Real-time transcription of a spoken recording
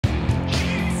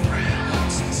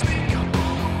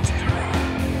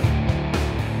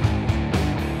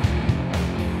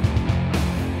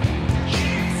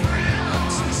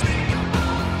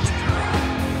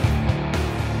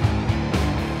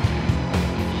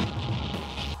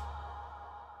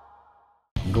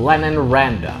Glen and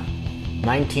Randa,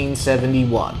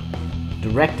 1971.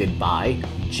 Directed by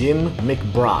Jim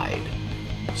McBride.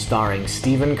 Starring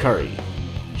Stephen Curry,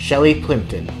 Shelley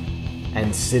Plimpton,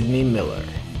 and Sidney Miller.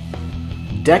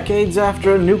 Decades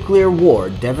after a nuclear war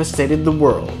devastated the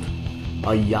world,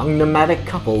 a young nomadic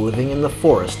couple living in the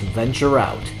forest venture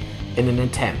out in an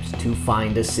attempt to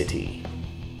find a city.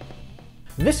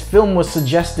 This film was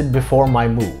suggested before my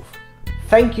move.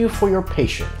 Thank you for your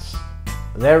patience.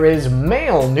 There is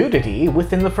male nudity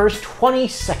within the first 20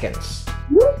 seconds.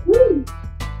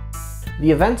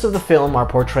 The events of the film are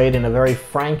portrayed in a very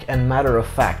frank and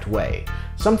matter-of-fact way,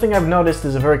 something I've noticed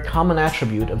is a very common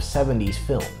attribute of 70s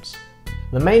films.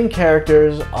 The main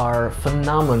characters are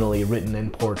phenomenally written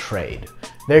and portrayed.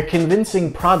 They're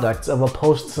convincing products of a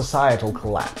post-societal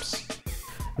collapse.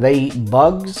 They eat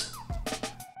bugs,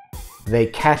 they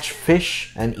catch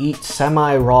fish and eat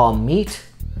semi-raw meat,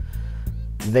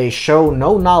 they show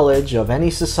no knowledge of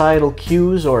any societal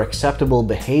cues or acceptable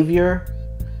behavior,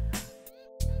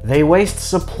 they waste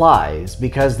supplies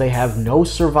because they have no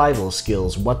survival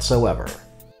skills whatsoever.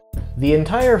 The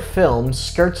entire film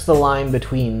skirts the line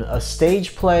between a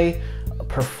stage play, a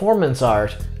performance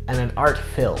art, and an art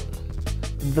film.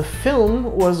 The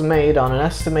film was made on an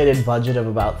estimated budget of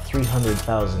about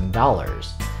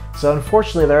 $300,000, so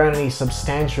unfortunately there aren't any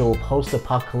substantial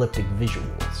post-apocalyptic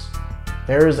visuals.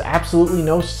 There is absolutely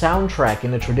no soundtrack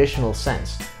in the traditional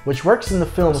sense, which works in the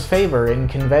film's favor in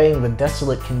conveying the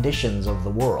desolate conditions of the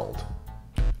world.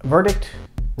 Verdict: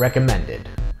 recommended.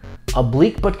 A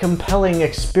bleak but compelling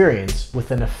experience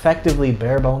with an effectively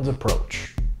bare-bones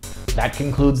approach. That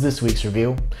concludes this week's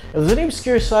review. If there's any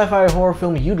obscure sci-fi or horror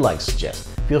film you'd like to suggest,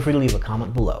 feel free to leave a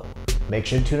comment below. Make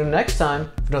sure to tune in next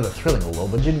time for another thrilling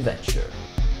low-budget adventure.